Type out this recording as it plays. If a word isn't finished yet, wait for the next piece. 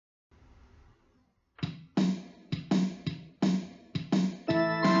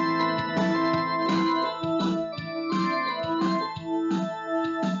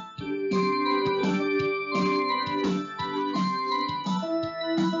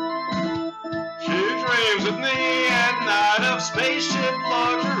dreams with me at night of spaceship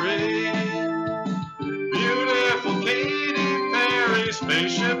luxury. Beautiful Katy Perry,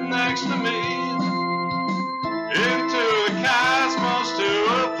 spaceship next to me. Into the cosmos, to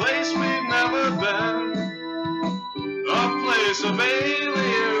a place we've never been. A place of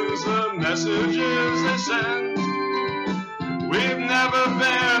aliens, the messages they send. We've never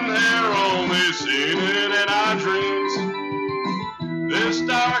been there, only seen it in our dreams. This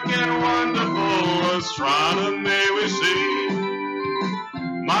dark and wonderful astronomy we see.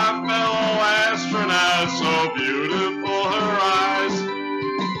 My fellow astronaut, so beautiful her eyes.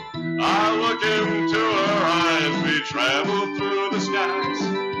 I look into her eyes, we travel through the skies.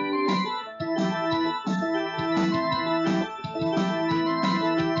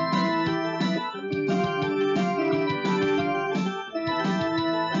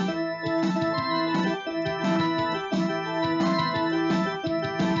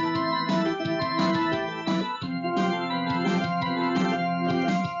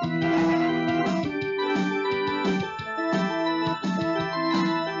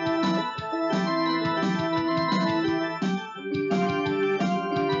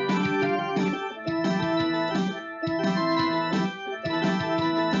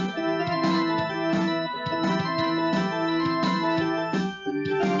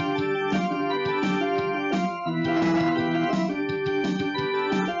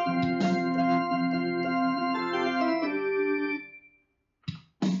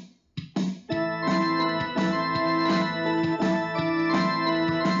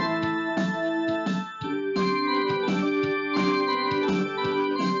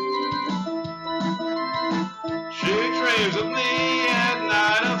 She dreams of me at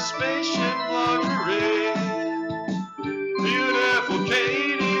night of spaceship luxury. Beautiful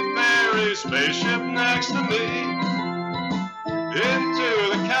Katy Perry, spaceship next to me. Into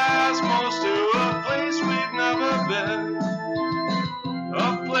the cosmos, to a place we've never been.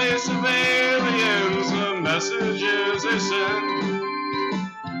 A place of aliens, the messages they send.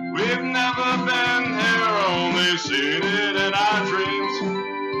 We've never been here, only seen it in our dreams.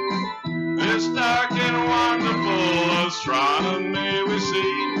 This dark and wonderful astronomy we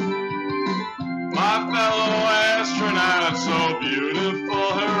see. My fellow